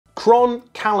Cron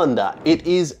Calendar. It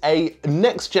is a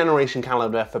next generation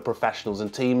calendar for professionals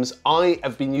and teams. I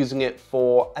have been using it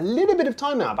for a little bit of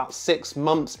time now, about 6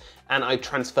 months, and I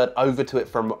transferred over to it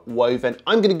from Woven.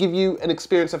 I'm going to give you an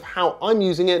experience of how I'm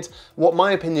using it, what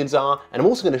my opinions are, and I'm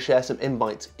also going to share some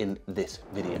invites in this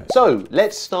video. So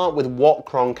let's start with what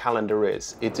Cron Calendar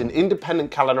is. It's an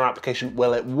independent calendar application.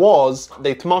 Well, it was.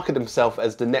 They market themselves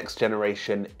as the next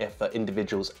generation for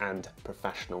individuals and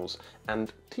professionals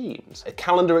and teams. A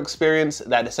calendar experience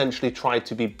that essentially tried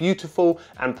to be beautiful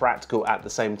and practical at the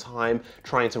same time,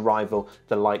 trying to rival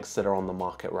the likes that are on the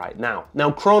market right now.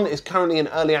 Now, Cron is currently in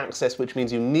early access, which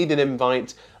means you need an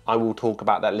invite. I will talk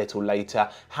about that a little later.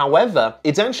 However,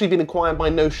 it's actually been acquired by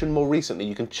Notion more recently.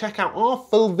 You can check out our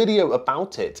full video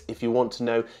about it if you want to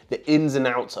know the ins and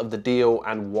outs of the deal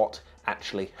and what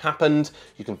actually happened.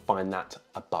 You can find that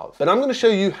above. But I'm going to show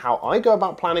you how I go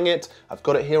about planning it. I've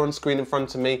got it here on screen in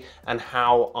front of me and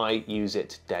how I use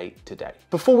it day to day.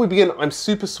 Before we begin, I'm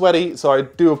super sweaty, so I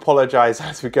do apologize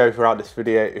as we go throughout this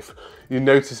video if you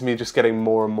notice me just getting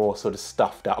more and more sort of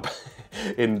stuffed up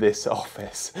in this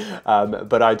office,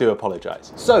 but I do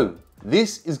apologize. So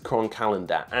this is Cron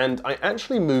Calendar, and I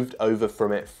actually moved over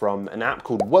from it from an app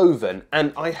called Woven,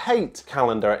 and I hate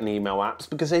calendar and email apps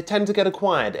because they tend to get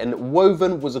acquired, and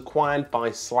Woven was acquired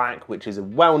by Slack, which is a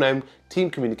well-known team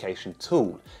communication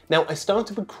tool. Now, I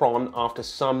started with Cron after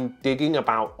some digging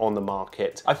about on the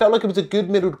market. I felt like it was a good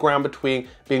middle ground between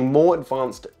being more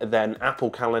advanced than Apple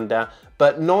Calendar,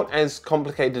 but not as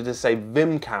complicated as, say,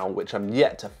 VimCal, which I'm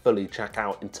yet to fully check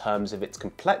out in terms of its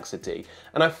complexity.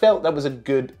 And I felt that was a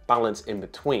good balance in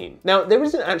between. Now, there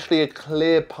isn't actually a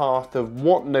clear path of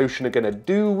what Notion are going to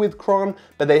do with Cron,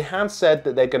 but they have said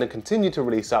that they're going to continue to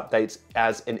release updates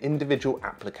as an individual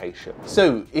application.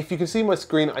 So if you can see my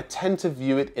screen, I tend to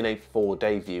view it in a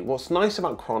 4-day view. What's nice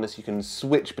about Cron is you can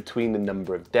switch between the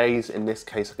number of days. In this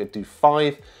case, I could do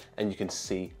 5, and you can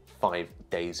see 5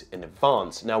 days in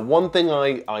advance. Now, one thing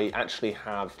I actually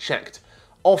have checked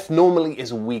off normally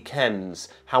is weekends.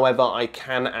 However, I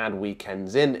can add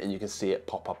weekends in, and you can see it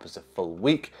pop up as a full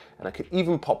week, and I could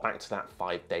even pop back to that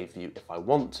 5-day view if I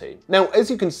want to. Now,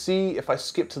 as you can see, if I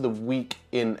skip to the week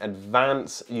in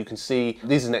advance, you can see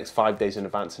these are the next 5 days in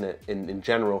advance in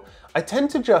general. I tend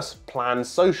to just plan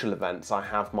social events. I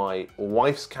have my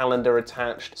wife's calendar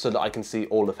attached so that I can see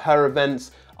all of her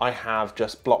events. I have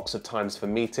just blocks of times for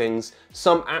meetings.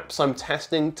 Some apps I'm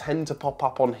testing tend to pop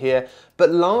up on here, but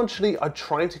largely I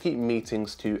try to keep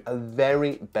meetings to a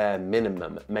very bare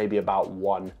minimum, maybe about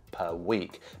 1 per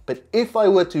week. But if I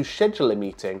were to schedule a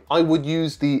meeting, I would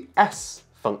use the S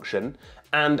function,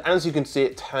 and as you can see,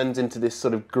 it turns into this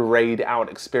sort of grayed out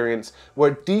experience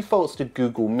where it defaults to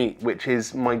Google Meet, which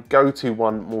is my go-to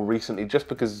one more recently, just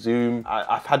because Zoom,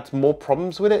 I've had more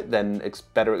problems with it than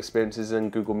better experiences in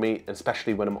Google Meet,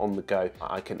 especially when I'm on the go,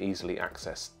 I can easily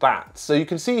access that. So you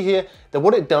can see here that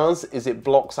what it does is it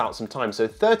blocks out some time. So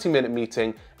 30-minute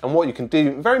meeting, and what you can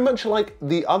do, very much like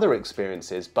the other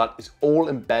experiences, but it's all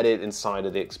embedded inside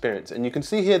of the experience. And you can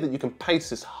see here that you can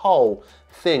paste this whole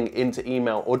thing into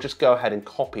email, or just go ahead and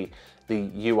copy the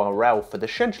URL for the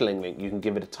scheduling link. You can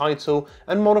give it a title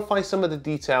and modify some of the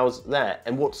details there.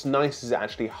 And what's nice is it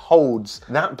actually holds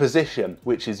that position,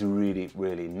 which is really,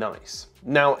 really nice.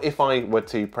 Now, if I were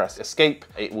to press escape,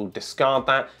 it will discard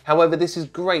that. However, this is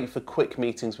great for quick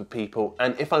meetings with people.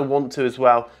 And if I want to as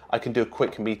well, I can do a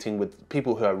quick meeting with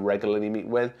people who I regularly meet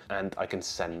with, and I can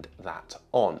send that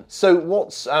on. So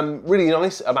what's really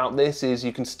nice about this is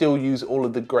you can still use all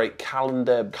of the great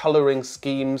calendar coloring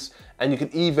schemes, and you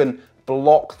can even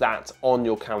block that on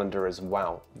your calendar as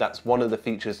well. That's one of the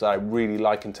features that I really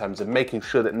like in terms of making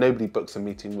sure that nobody books a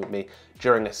meeting with me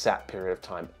during a set period of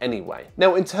time anyway.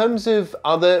 Now, in terms of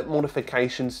other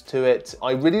modifications to it,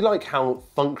 I really like how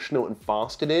functional and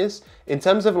fast it is. In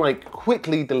terms of like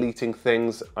quickly deleting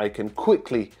things, I can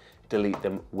quickly delete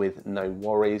them with no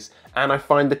worries. And I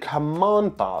find the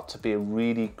command bar to be a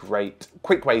really great,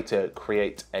 quick way to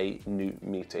create a new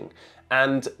meeting.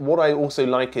 And what I also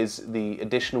like is the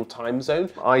additional time zone.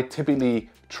 I typically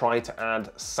try to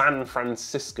add San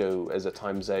Francisco as a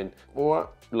time zone, or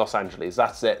Los Angeles,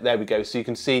 that's it, there we go. So you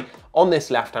can see on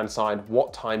this left-hand side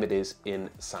what time it is in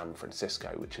San Francisco,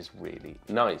 which is really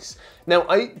nice. Now,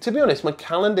 to be honest, my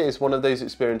calendar is one of those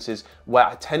experiences where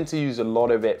I tend to use a lot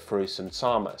of it through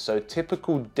Sansama. So a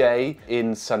typical day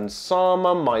in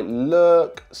Sansama might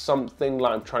look something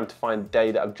like, I'm trying to find a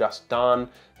day that I've just done.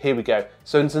 here we go.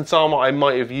 So in Sansama, I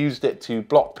might have used it to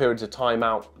block periods of time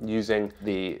out using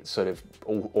the sort of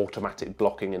automatic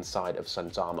blocking inside of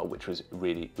Sansama, which was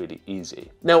really, really easy.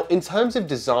 Now, in terms of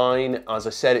design, as I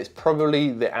said, it's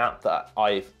probably the app that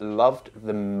I've loved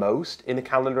the most in a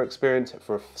calendar experience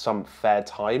for some fair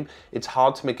time. It's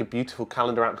hard to make a beautiful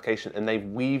calendar application, and they've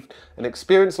weaved an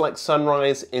experience like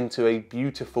Sunrise into a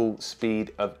beautiful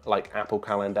speed of like Apple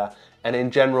Calendar. And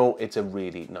in general, it's a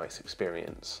really nice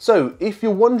experience. So if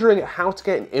you're wondering how to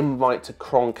get an invite to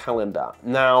Cron Calendar,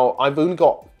 now I've only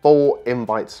got 4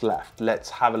 invites left. Let's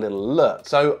have a little look.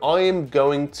 So I am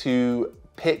going to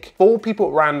pick 4 people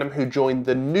at random who joined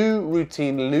the new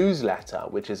routine newsletter,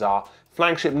 which is our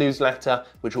flagship newsletter,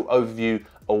 which will overview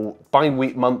a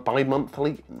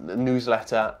bi-monthly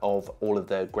newsletter of all of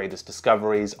the greatest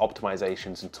discoveries,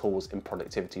 optimizations, and tools in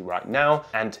productivity right now.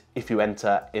 And if you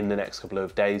enter in the next couple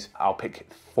of days, I'll pick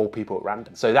 4 people at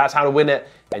random. So that's how to win it,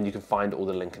 and you can find all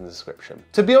the link in the description.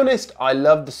 To be honest, I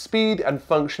love the speed and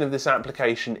function of this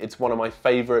application. It's one of my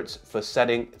favorites for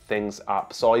setting things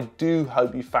up. So I do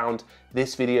hope you found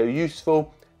this video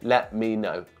useful. Let me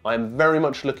know. I'm very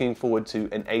much looking forward to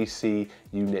an AC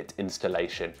unit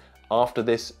installation after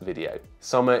this video.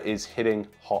 Summer is hitting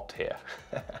hot here.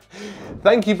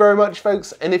 Thank you very much,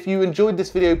 folks. And if you enjoyed this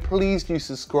video, please do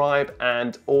subscribe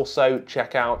and also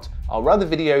check out our other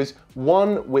videos,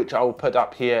 one which I will put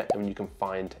up here, and you can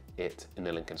find it in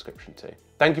the link in the description too.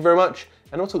 Thank you very much,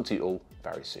 and I'll talk to you all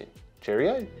very soon.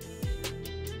 Cheerio.